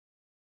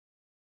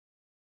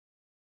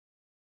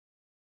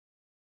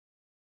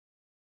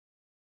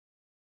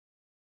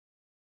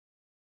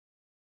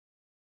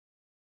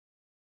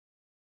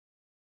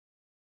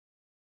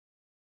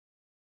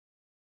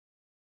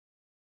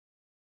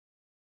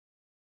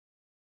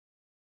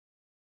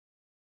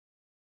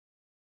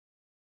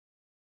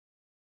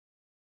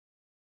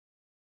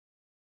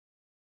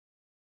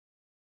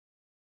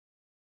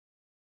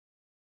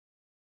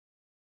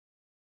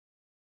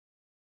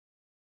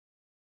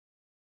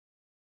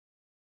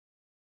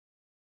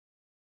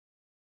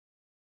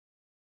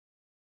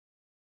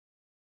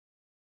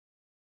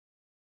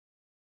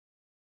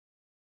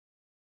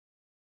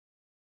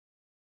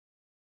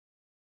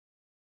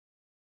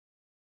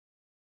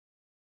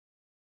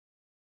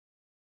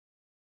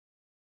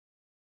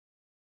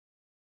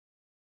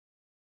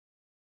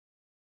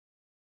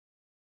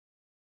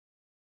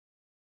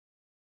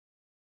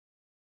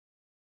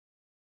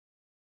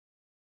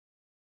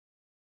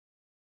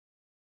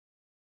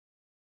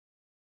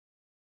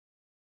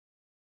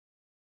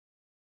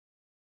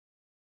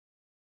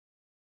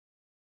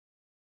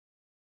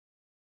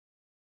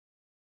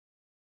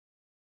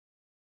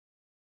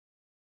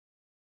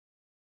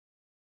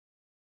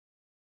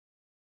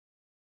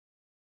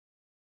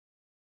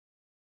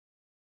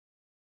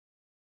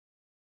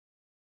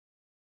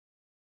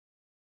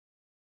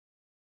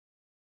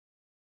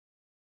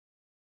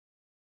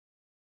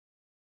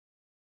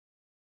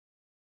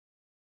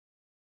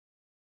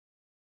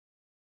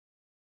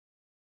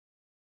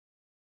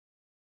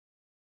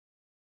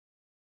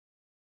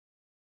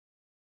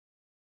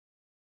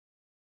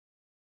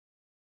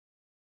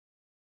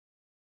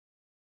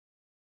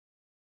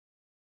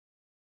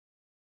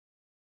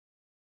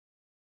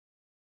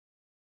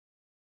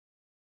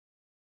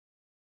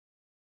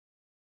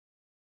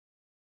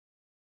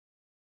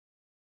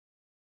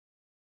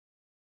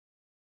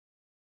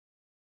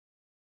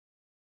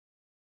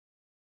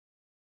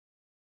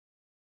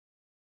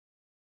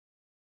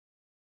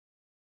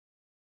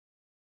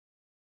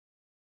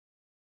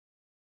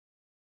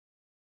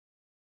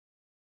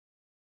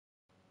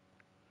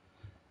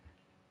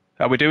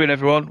How we doing,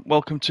 everyone?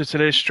 Welcome to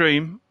today's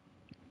stream.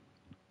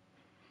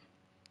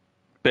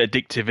 Bit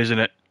addictive, isn't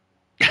it?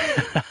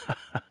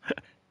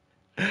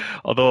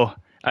 Although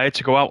I had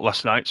to go out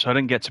last night, so I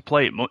didn't get to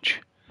play it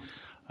much.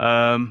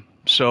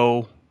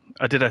 So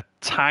I did a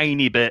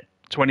tiny bit,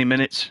 20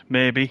 minutes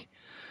maybe,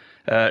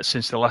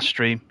 since the last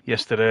stream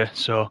yesterday.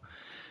 So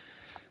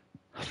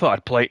I thought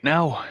I'd play it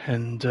now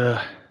and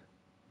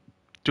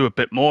do a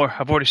bit more.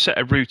 I've already set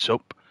a route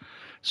up.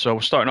 So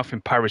we're starting off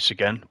in Paris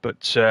again,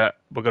 but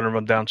we're going to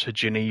run down to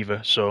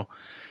Geneva. So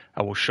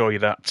I will show you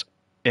that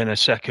in a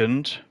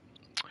second.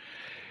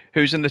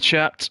 Who's in the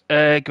chat?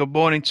 Good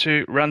morning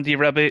to Randy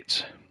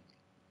Rabbit.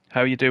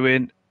 How you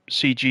doing?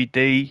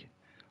 CGD.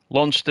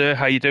 Lonster,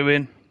 how you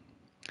doing?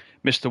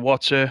 Mr.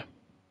 Water.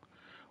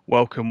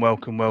 Welcome,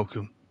 welcome,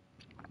 welcome.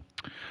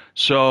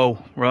 So,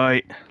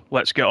 right,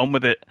 let's get on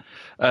with it.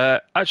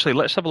 Actually,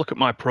 let's have a look at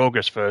my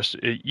progress first.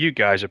 You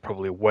guys are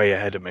probably way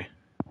ahead of me.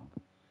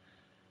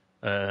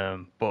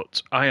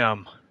 But I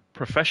am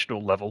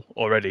professional level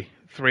already,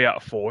 3 out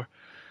of 4.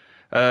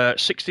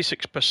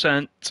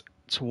 66%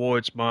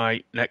 towards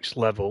my next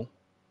level.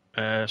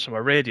 So my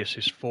radius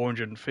is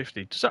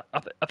 450. Does that?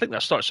 I think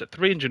that starts at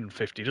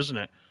 350, doesn't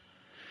it?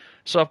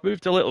 So I've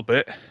moved a little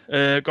bit.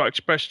 Got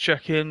express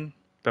check-in,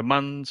 the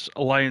Mans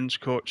Alliance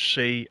Coach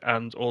C,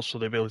 and also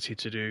the ability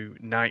to do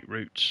night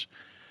routes.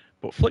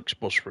 But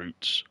FlixBus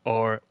routes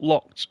are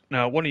locked.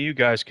 Now, one of you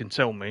guys can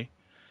tell me,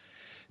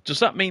 does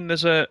that mean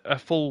there's a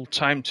full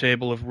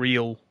timetable of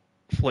real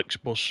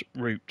FlixBus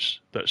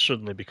routes that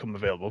suddenly become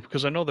available?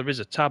 Because I know there is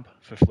a tab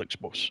for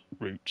FlixBus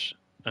routes,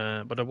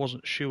 but I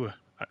wasn't sure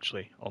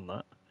actually on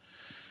that.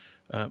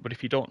 But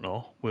if you don't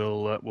know,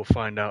 we'll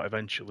find out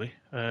eventually.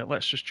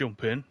 Let's just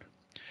jump in.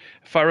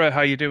 Farah, how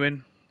you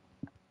doing?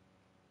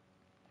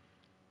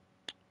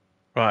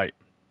 Right.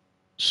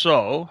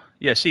 So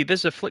yeah, see,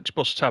 there's a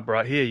FlixBus tab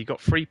right here. You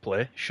got free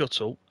play,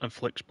 shuttle, and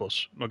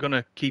FlixBus. We're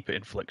gonna keep it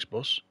in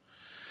FlixBus.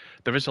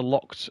 There is a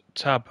locked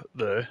tab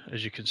there,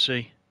 as you can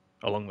see,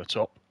 along the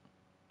top.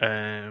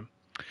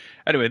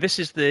 Anyway, this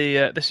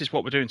is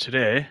what we're doing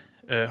today.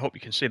 Hope you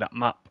can see that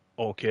map.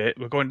 Okay,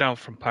 we're going down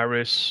from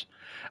Paris.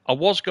 I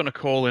was going to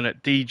call in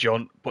at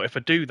Dijon, but if I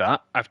do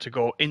that, I have to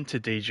go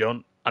into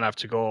Dijon and I have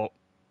to go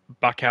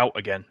back out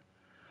again.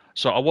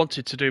 So I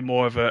wanted to do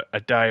more of a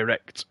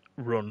direct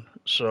run.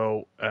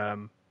 So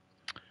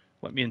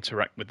let me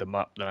interact with the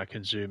map, then I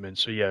can zoom in.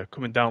 So yeah,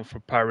 coming down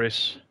from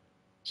Paris,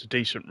 it's a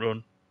decent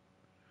run.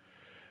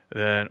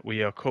 Then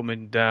we are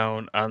coming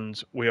down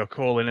and we are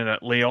calling in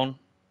at Lyon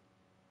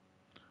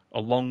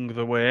along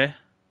the way,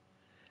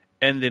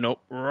 ending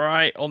up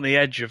right on the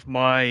edge of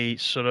my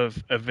sort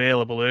of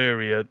available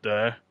area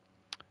there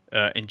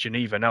in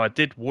Geneva. Now, I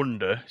did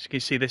wonder, as you can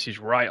see, this is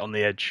right on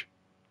the edge,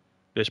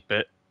 this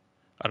bit,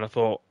 and I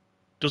thought,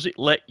 does it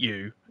let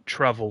you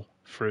travel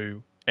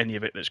through any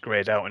of it that's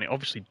greyed out? And it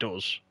obviously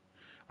does,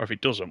 or if it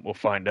doesn't, we'll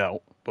find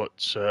out,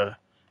 but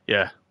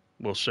yeah,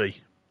 we'll see.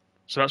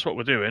 So that's what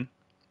we're doing.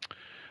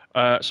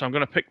 So I'm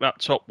going to pick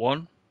that top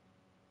one.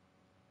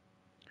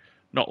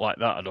 Not like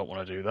that, I don't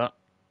want to do that.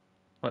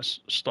 Let's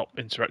stop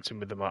interacting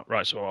with the map.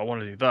 Right, so I want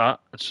to do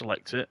that and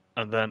select it,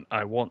 and then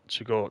I want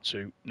to go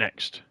to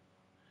next.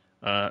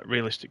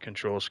 Realistic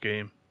control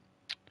scheme.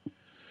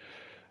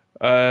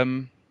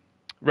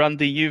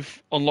 Randy,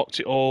 you've unlocked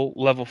it all,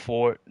 level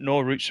 4, no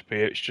routes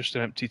appear, it's just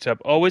an empty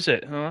tab. Oh, is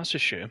it? Oh, that's a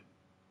shame.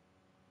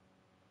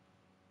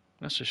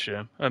 That's a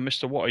shame.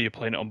 Mr. What, are you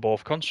playing it on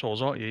both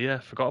consoles, aren't you? Yeah,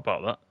 forgot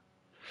about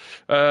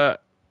that.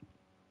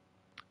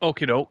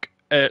 Okie doke.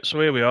 So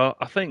here we are.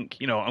 I think,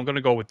 I'm going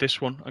to go with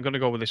this one. I'm going to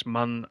go with this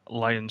Man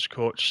Lions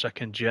Coach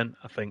 2nd Gen,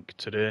 I think,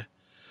 today.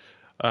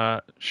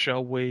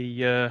 Shall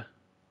we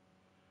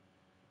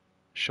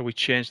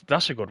change?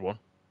 That's a good one.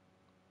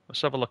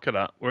 Let's have a look at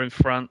that. We're in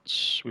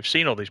France. We've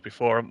seen all these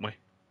before, haven't we?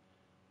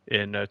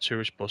 In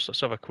Tourist Bus.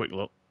 Let's have a quick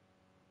look.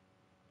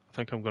 I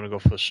think I'm going to go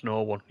for the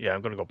snow one. Yeah,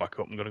 I'm going to go back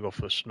up. I'm going to go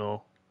for the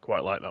snow.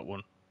 Quite like that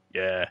one.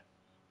 Yeah,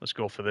 let's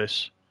go for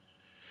this.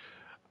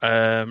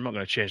 I'm not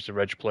going to change the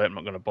reg plate. I'm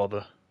not going to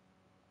bother.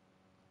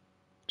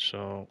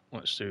 So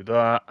let's do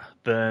that.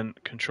 Then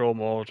control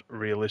mode,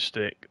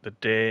 realistic, the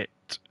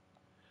date.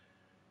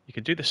 You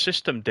can do the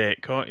system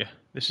date, can't you?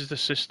 This is the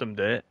system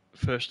date,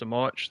 1st of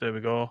March. There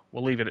we go.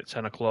 We'll leave it at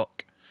 10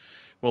 o'clock.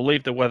 We'll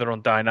leave the weather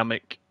on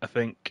dynamic, I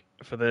think,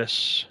 for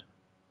this.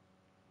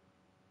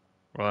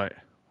 Right,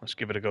 let's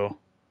give it a go.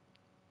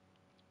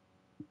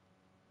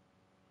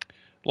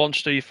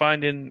 Launcher, you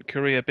finding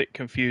Korea a bit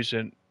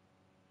confusing?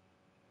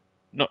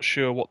 Not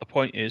sure what the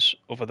point is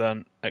other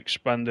than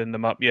expanding the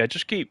map. Yeah,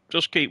 just keep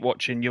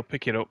watching. You'll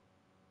pick it up.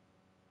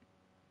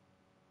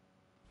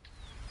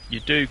 You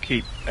do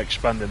keep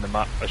expanding the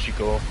map as you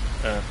go.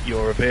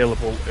 Your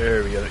available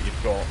area that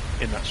you've got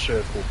in that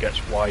circle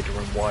gets wider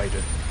and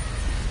wider.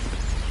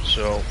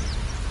 So,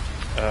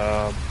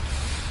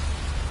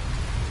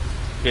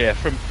 yeah,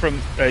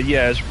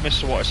 as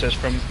Mr. Water says,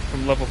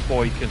 from level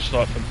 4 you can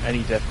start from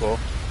any depot.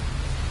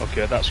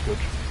 Okay, that's good.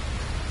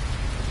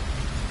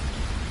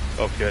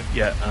 Okay,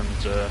 yeah,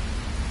 and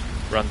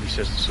Randy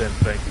says the same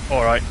thing.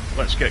 Alright,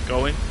 let's get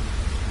going.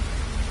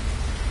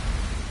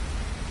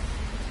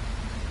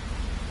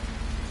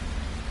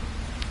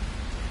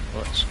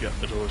 let's get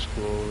the doors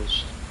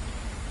closed.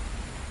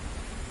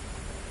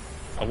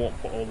 I won't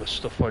put all this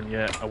stuff on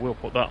yet, I will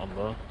put that on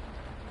though,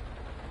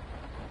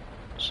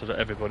 so that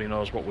everybody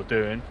knows what we're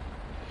doing.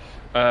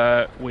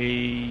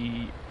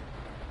 We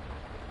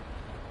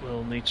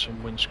will need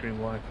some windscreen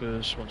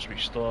wipers once we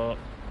start.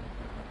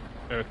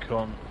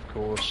 Aircon, of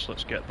course,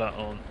 let's get that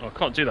on. Oh, I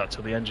can't do that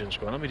till the engine's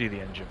going. Let me do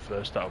the engine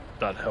first,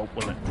 that'd help,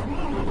 wouldn't it?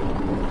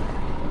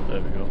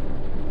 There we go.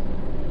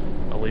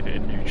 I'll leave it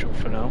in neutral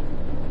for now.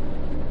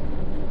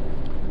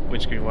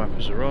 Windscreen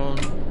wipers are on.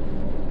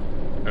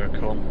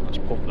 Aircon, let's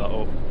pump that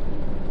up.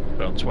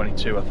 About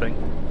 22, I think.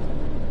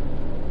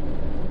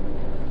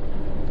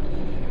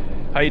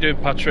 How you doing,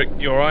 Patrick?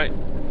 You alright?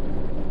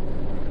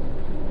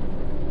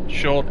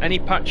 Sean, any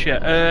patch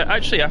yet?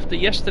 Actually, after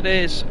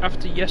yesterday's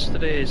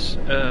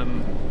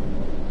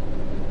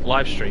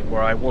live stream,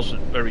 where I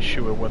wasn't very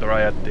sure whether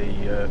I had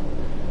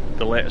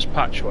the latest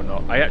patch or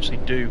not, I actually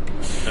do.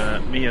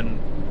 Me and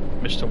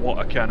Mr.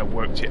 Water kind of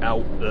worked it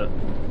out that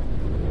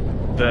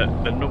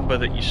the number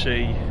that you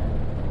see,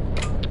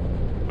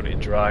 put it in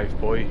drive,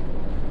 boy.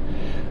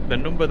 The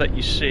number that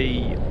you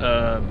see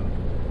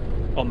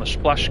on the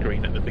splash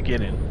screen at the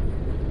beginning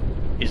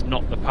is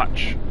not the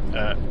patch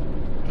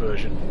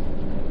version.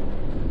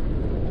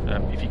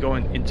 If you go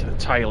into the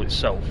tile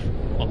itself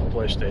on the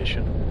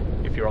PlayStation,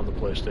 if you're on the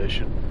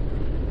PlayStation,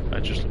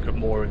 and just look at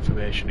more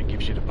information, it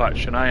gives you the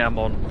patch. And I am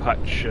on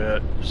patch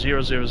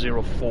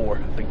 0004,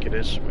 I think it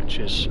is, which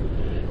is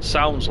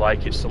sounds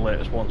like it's the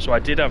latest one. So I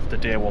did have the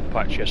day one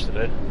patch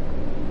yesterday.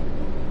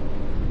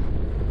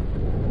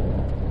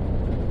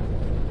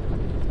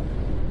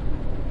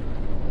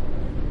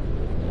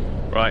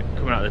 Right,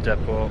 coming out of the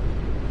depot.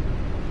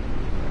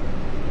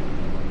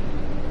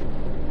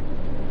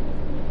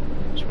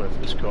 Let's wait for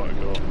this car to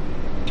go.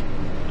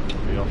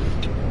 That'll be off.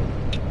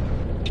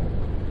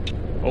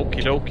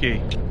 Okie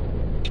dokie.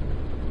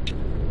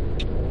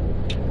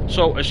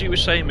 So, as you were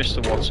saying,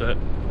 Mr. Water,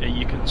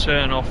 you can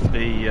turn off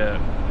the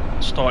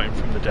starting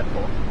from the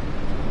depot.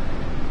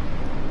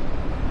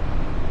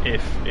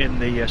 If in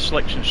the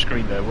selection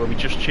screen there, where we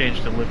just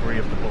changed the livery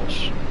of the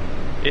bus,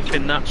 if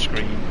in that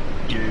screen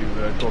you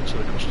go to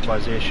the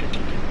customization,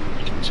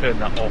 you can turn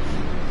that off.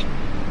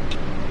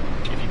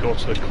 If you go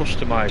to the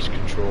customized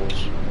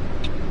controls,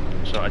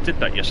 so I did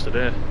that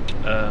yesterday,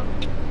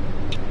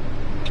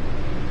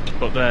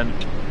 but then,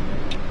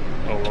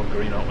 oh, we're on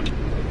green, aren't we?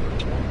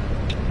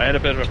 I had a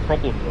bit of a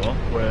problem though,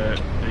 where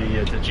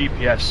the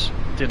GPS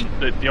didn't,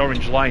 the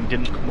orange line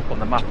didn't come up on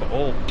the map at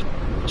all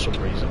for some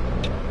reason.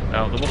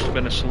 Now there must have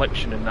been a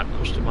selection in that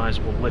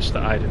customizable list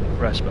that I didn't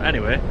press, but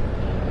anyway,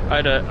 I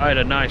had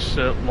a nice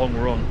long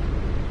run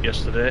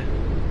yesterday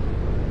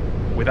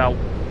without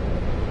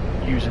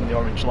using the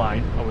orange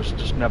line. I was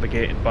just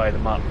navigating by the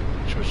map,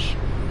 which was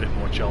a bit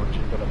more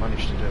challenging, but I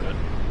managed to do it.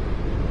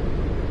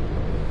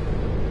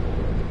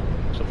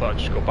 So I thought I'd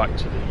just go back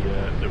to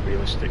the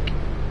realistic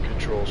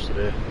controls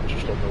today,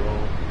 just on the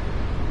road.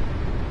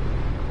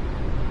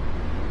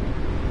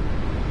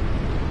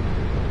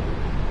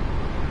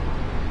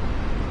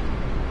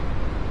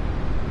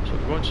 So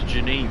we're going to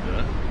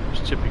Geneva.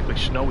 It's typically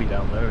snowy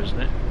down there, isn't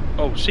it?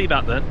 Oh, see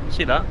that then?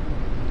 See that?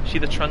 See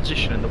the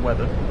transition in the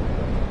weather?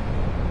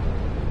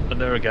 And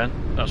there again,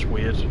 that's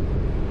weird. I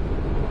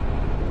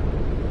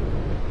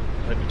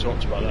think we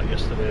talked about that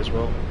yesterday as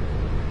well.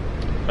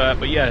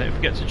 But yeah, if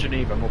we get to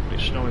Geneva, I'm hoping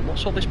it's snowing.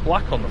 What's all this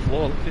black on the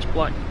floor? Look at this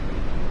black.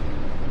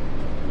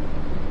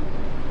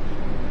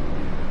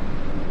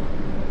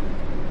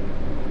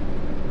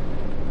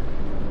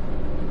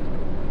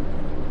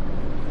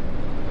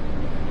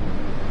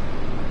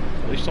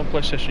 At least on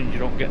PlayStation you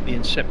don't get the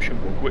Inception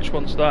bug. Which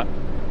one's that?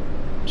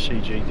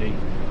 CGD.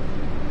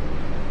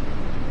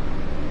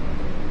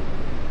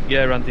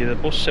 Yeah, Randy, the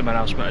bus sim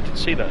announcement, I did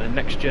see that in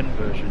the next gen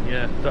version.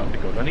 Yeah, that'll be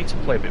good. I need to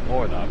play a bit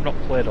more of that. I've not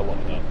played a lot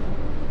of that.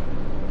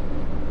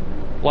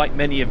 Like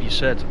many of you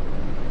said,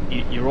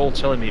 you're all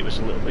telling me it was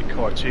a little bit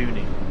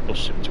cartoony, Bus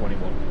Sim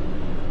 21.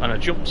 And I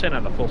jumped in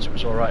and I thought it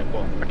was alright,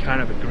 but I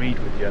kind of agreed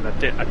with you, and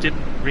I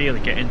didn't really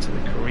get into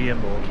the career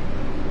mode.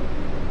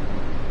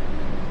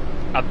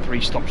 Add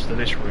 3 stops to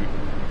this route,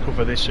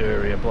 cover this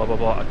area, blah blah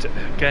blah.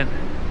 Again,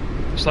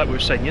 it's like we were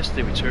saying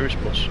yesterday with Tourist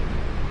Bus.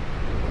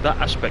 That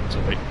aspect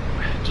of it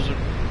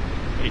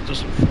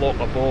doesn't float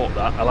my boat.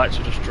 That I like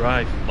to just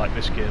drive like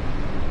this game,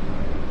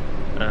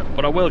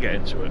 but I will get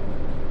into it.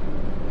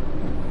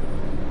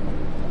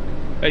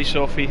 Hey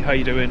Sophie, how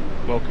you doing?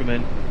 Welcome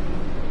in.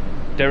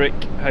 Derek,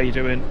 how you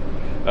doing?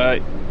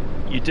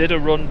 You did a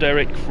run,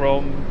 Derek,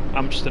 from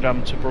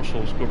Amsterdam to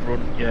Brussels. Good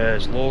run. Yeah,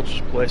 there's loads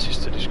of places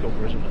to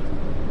discover, isn't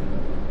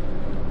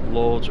there?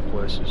 Loads of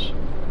places.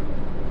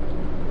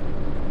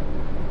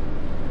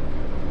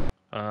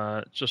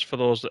 Just for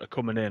those that are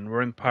coming in,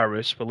 we're in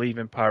Paris. We're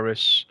leaving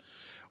Paris.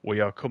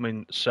 We are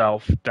coming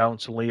south down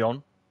to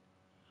Lyon.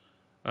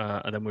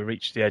 And then we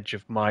reach the edge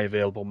of my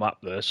available map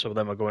there. So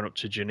then we're going up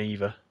to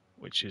Geneva,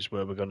 which is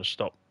where we're going to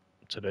stop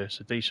today. It's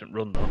a decent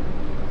run though.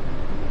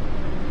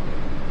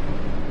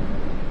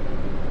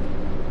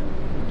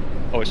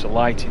 Oh, it's a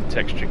lighting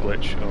texture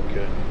glitch.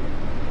 Okay.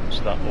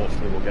 So that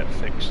hopefully will get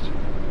fixed.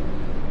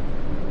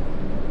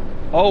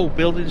 Oh,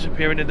 buildings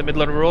appearing in the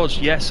middle of the roads.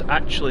 Yes,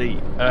 actually,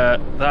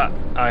 that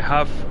I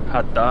have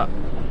had that,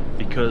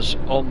 because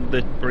on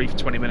the brief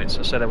 20 minutes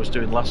I said I was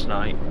doing last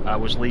night, I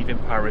was leaving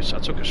Paris. I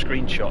took a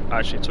screenshot. I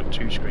actually took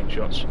 2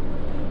 screenshots.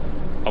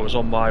 I was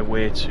on my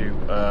way to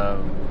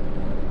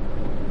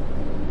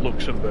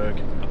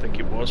Luxembourg, I think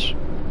it was.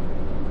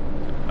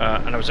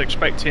 And I was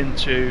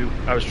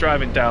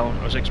driving down,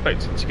 I was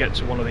expecting to get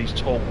to one of these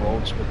toll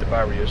roads with the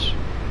barriers.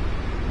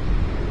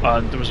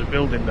 And there was a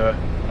building there,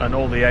 and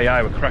all the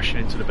AI were crashing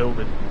into the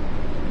building.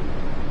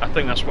 I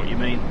think that's what you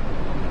mean.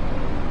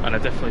 And I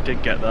definitely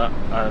did get that,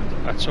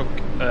 and I took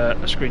a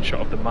screenshot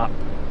of the map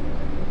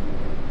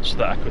so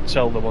that I could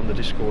tell them on the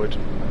Discord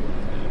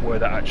where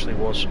that actually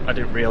was. I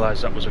didn't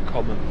realise that was a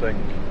common thing.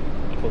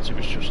 I thought it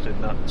was just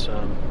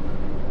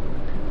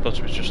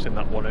in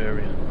that one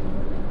area.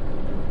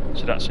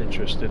 So that's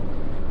interesting.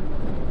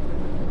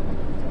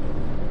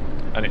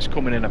 And it's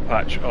coming in a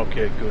patch.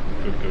 Okay, good.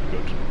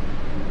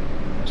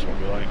 That's what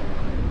we like.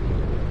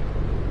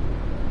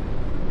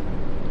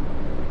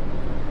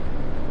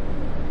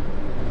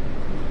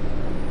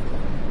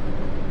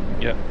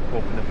 Yeah,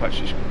 hoping the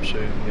patches come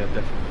soon. Yeah,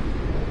 definitely.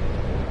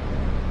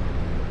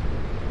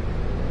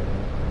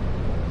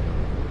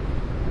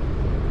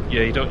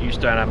 Yeah, you don't use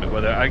dynamic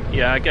weather. I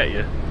get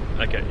you.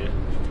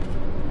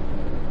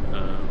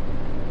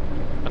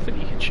 I think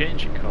you can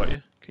change it, can't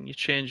you? Can you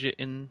change it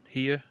in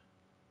here?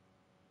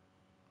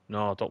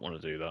 No, I don't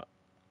want to do that.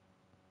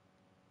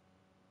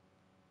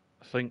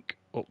 I think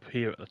up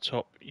here at the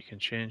top you can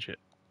change it.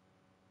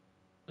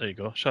 There you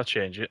go. Shall I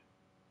change it?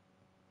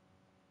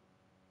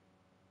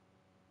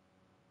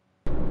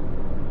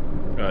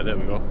 Right, there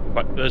we go.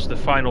 But there's the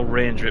final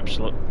rain drips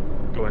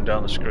going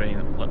down the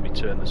screen. Let me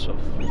turn this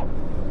off.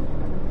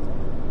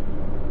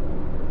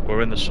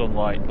 We're in the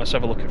sunlight. Let's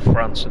have a look at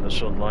France in the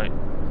sunlight.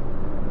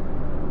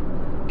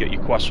 Get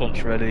your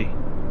croissants ready.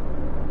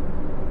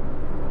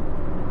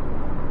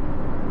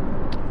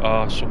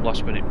 Ah, some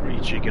last minute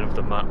rejigging of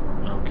the map.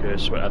 Okay,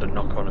 so it had a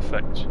knock-on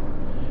effect.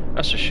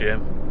 That's a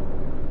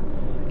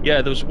shame.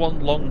 Yeah, there was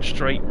one long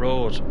straight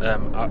road.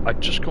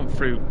 I'd just come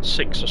through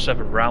 6 or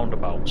 7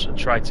 roundabouts and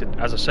tried to,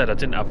 as I said, I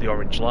didn't have the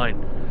orange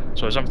line,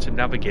 so I was having to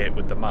navigate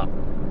with the map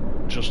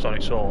just on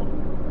its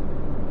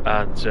own.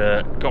 And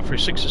got through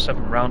 6 or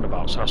 7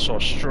 roundabouts, and I saw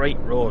a straight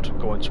road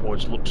going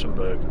towards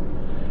Luxembourg.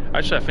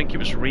 Actually, I think it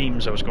was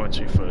Reims I was going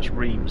to first.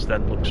 Reims,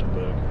 then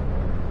Luxembourg.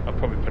 I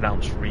probably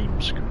pronounced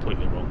Reims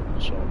completely wrong,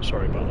 so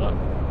sorry about that.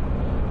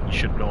 You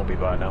should know me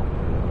by now.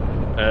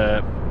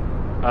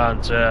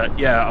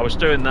 Yeah, I was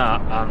doing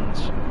that, and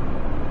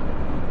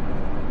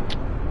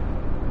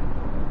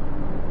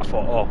I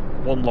thought, oh,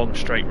 one long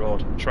straight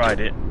road.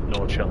 Tried it,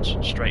 no chance.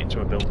 Straight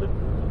into a building.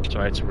 So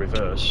I had to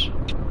reverse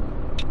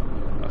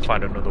and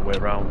find another way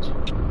around.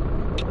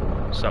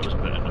 So that was a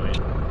bit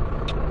annoying.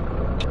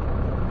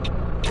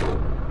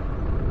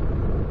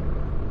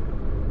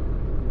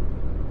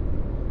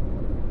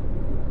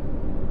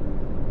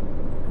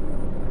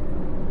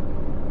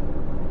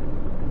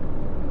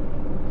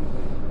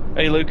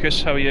 Hey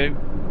Lucas, how are you?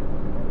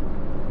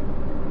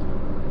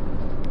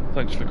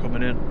 Thanks for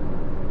coming in.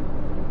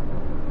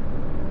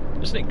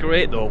 Isn't it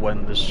great though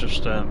when there's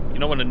just, you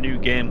know, when a new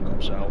game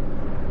comes out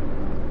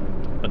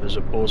and there's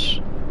a buzz?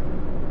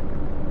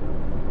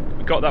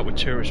 We got that with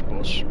Tourist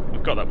Bus,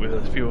 we've got that with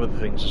a few other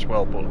things as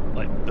well, but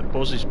like the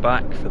buzz is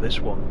back for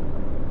this one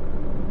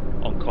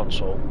on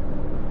console.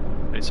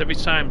 And it's every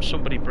time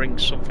somebody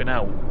brings something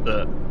out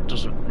that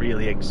doesn't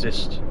really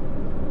exist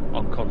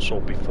on console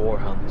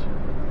beforehand.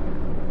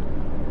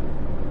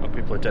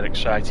 People are dead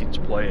excited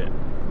to play it.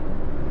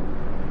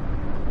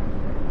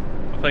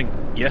 I think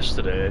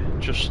yesterday,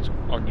 just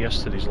on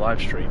yesterday's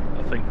live stream,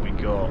 I think we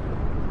got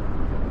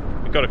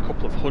a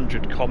couple of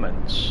 100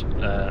 comments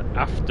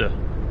after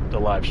the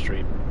live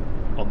stream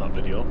on that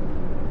video,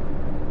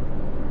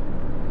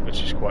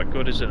 which is quite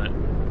good, isn't it?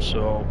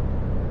 So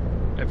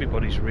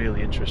everybody's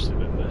really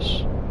interested in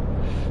this,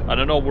 and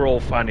I know we're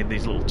all finding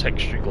these little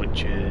texture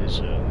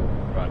glitches.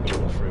 Right, I'm gonna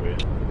go through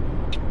it.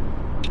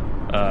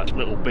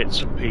 Little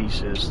bits and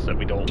pieces that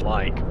we don't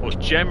like, but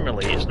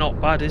generally it's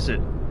not bad, is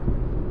it?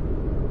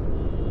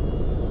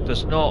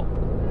 There's not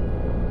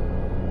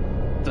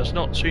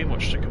too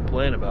much to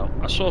complain about.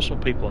 I saw some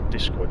people on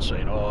Discord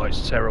saying, "Oh,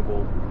 it's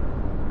terrible.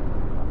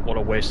 What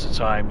a waste of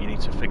time. You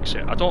need to fix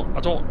it." I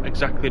don't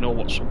exactly know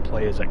what some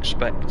players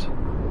expect.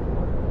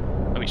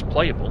 I mean, it's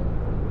playable.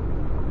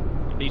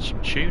 It needs some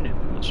tuning.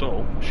 That's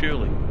all.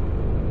 Surely.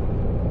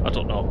 I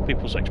don't know.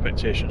 People's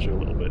expectations are a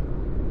little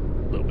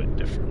bit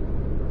different.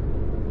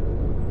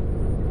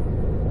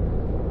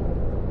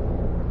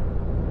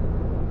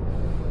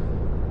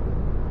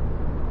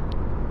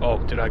 Oh,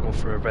 did I go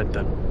for a red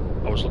then?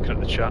 I was looking at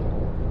the chat.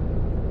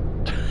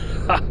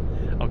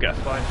 I'll get a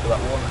fine for that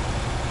one.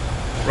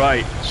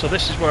 Right, so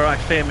this is where I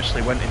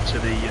famously went into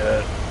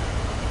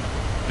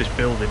this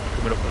building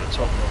coming up at the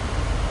top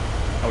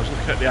though. I was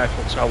looking at the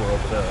Eiffel Tower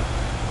over there.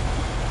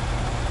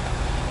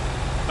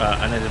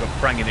 And ended up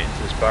banging it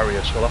into this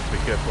barrier, so I'll have to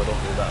be careful I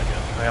don't do that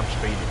again. I am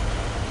speeding.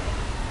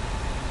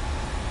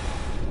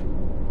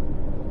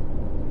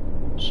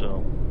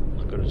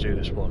 do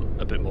this one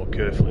a bit more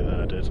carefully than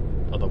I did.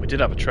 Although we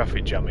did have a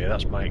traffic jam here,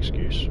 that's my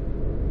excuse.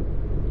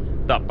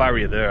 That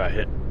barrier there I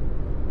hit.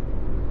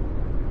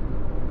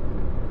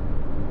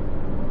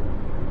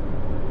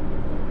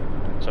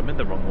 So I'm in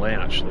the wrong lane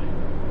actually.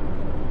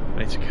 I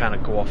need to kind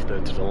of go off there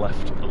to the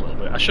left a little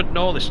bit. I should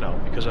know this now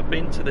because I've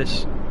been to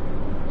this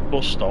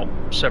bus stop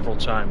several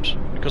times.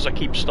 Because I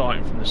keep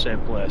starting from the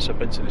same place, I've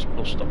been to this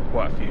bus stop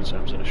quite a few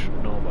times and I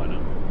should know by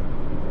now.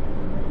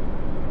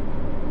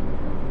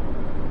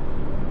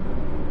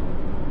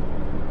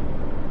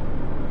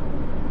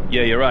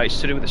 Yeah, you're right, it's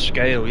to do with the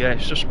scale, yeah,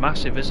 it's just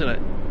massive, isn't it?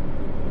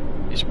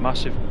 It's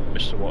massive,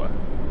 Mr. Water.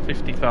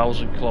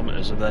 50,000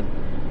 kilometres, and then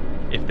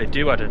if they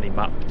do add any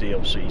map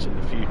DLCs in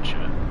the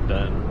future,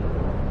 then,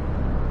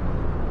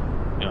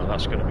 you know,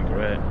 that's going to be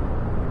great.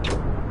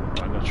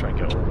 Right, I'm going to try and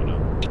get over now.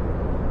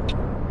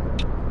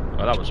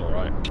 Oh, that was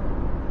alright.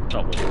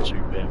 That wasn't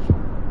too painful.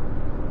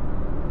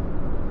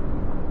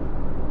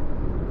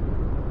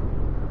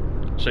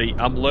 See,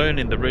 I'm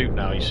learning the route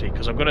now, you see,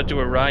 because I'm going to do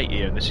a right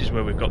here, and this is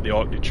where we've got the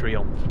Arc de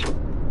Triomphe.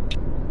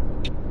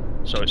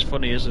 So it's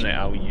funny, isn't it,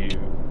 how you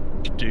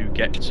do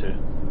get to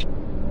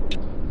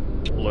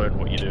learn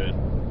what you're doing.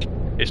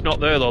 It's not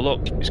there though,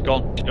 look, it's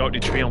gone. The Arc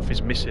de Triomphe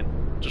is missing.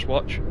 Just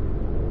watch.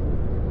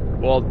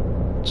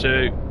 1,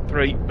 2,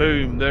 3,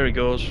 boom, there he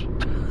goes.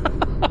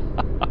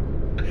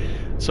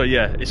 So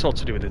yeah, it's all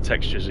to do with the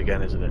textures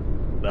again, isn't it?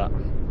 That.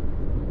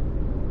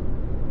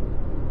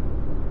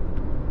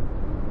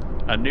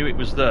 I knew it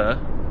was there,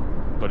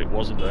 but it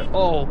wasn't there.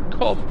 Oh,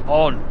 come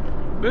on!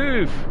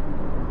 Move!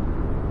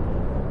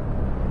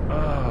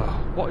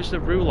 What is the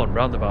rule on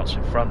roundabouts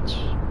in France?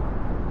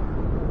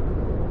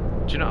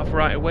 Do you not have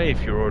right of way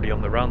if you're already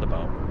on the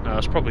roundabout? No, I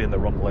was probably in the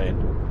wrong lane.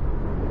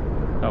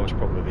 That was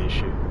probably the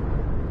issue.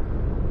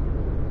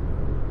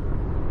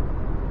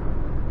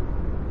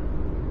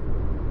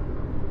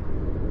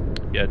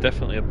 Yeah,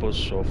 definitely a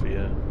buzzsaw for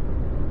you.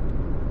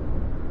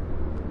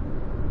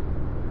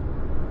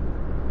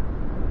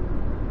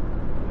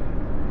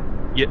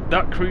 Yeah,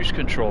 that cruise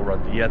control,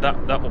 Randy, yeah,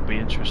 that would be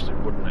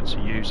interesting, wouldn't it,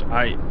 to use?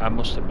 I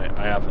must admit,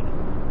 I haven't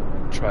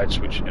tried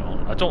switching it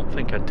on. I don't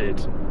think I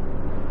did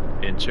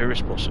in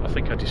Tourist Bus. I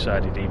think I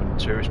decided even in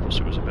Tourist Bus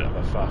it was a bit of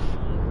a faff.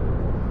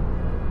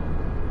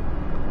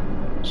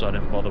 So I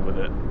didn't bother with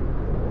it.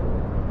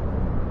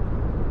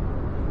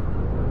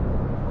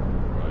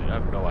 Right, I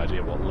have no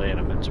idea what lane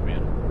I'm meant to be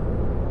in.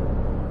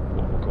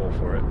 But we'll go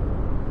for it.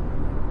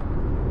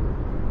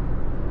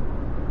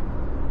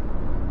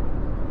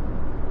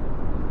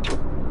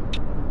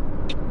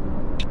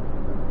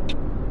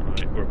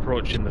 We're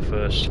approaching the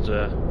first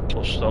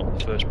bus stop,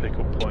 the first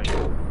pickup point.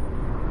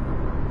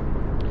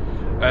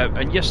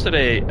 And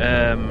yesterday,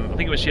 I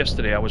think it was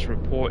yesterday, I was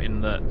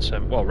reporting that,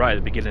 well, right at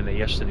the beginning of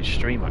yesterday's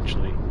stream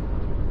actually,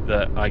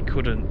 that I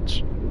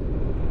couldn't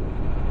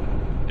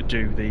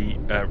do the,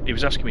 it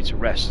was asking me to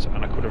rest,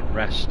 and I couldn't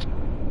rest.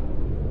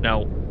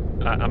 Now,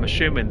 I'm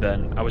assuming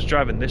then, I was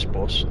driving this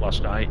bus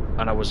last night,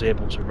 and I was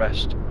able to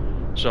rest.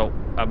 So,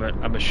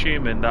 I'm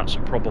assuming that's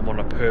a problem on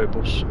a per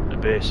bus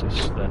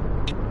basis then.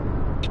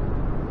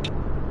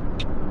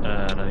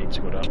 And I need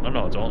to go down. Oh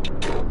no, I don't.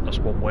 That's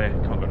one way.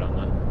 Can't go down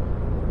there.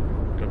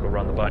 Gotta go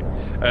around the back.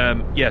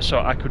 Yeah, so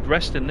I could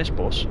rest in this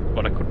bus,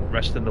 but I couldn't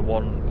rest in the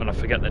one, and I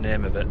forget the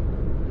name of it.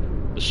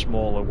 The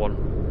smaller one.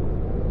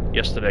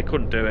 Yesterday I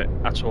couldn't do it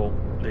at all.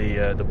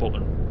 The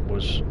button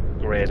was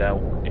greyed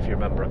out. If you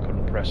remember, I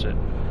couldn't press it.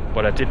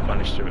 But I did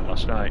manage to do it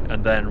last night.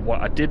 And then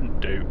what I didn't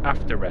do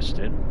after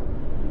resting,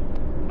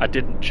 I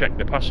didn't check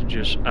the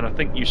passengers. And I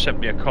think you sent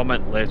me a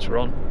comment later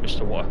on,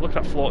 Mr. Water. Look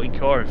at that floating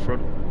car in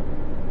front.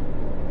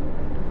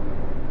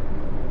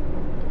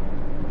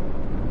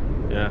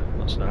 Yeah,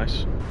 that's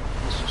nice.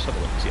 Let's just have a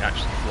look. Is it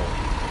actually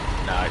floating?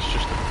 Nah, it's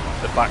just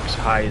the back's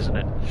high, isn't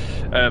it?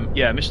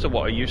 Yeah, Mr.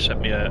 Water, you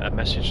sent me a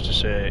message to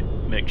say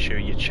make sure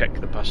you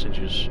check the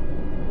passengers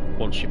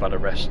once you've had a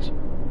rest.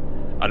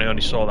 And I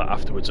only saw that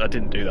afterwards. I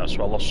didn't do that,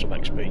 so I lost some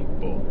XP,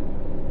 but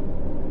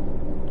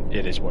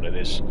it is what it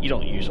is. You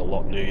don't use a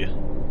lot, do you?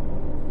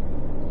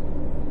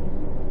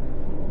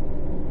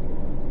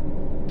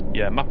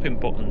 Yeah, mapping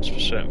buttons for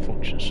certain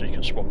functions so you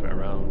can swap it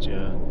around,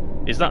 yeah.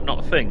 Is that not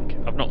a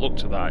thing? I've not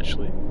looked at that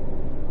actually.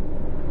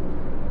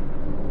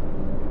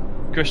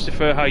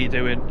 Christopher, how you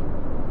doing?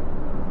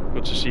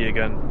 Good to see you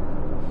again.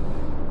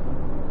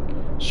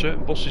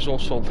 Certain buses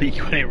also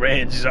leak when it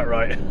rains, is that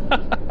right?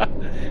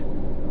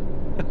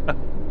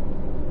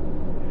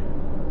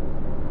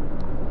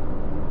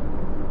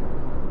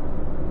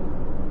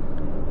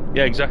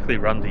 Yeah, exactly,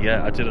 Randy.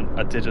 Yeah, I didn't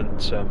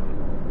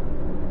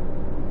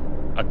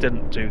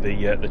do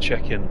the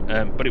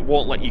check-in, but it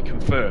won't let you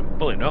confirm,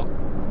 will it not?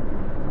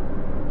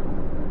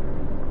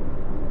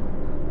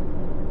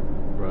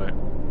 Right.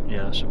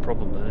 Yeah, that's a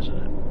problem then, isn't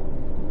it?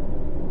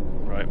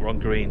 Right, we're on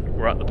green.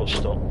 We're at the bus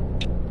stop.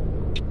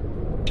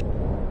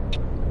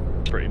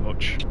 Pretty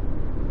much.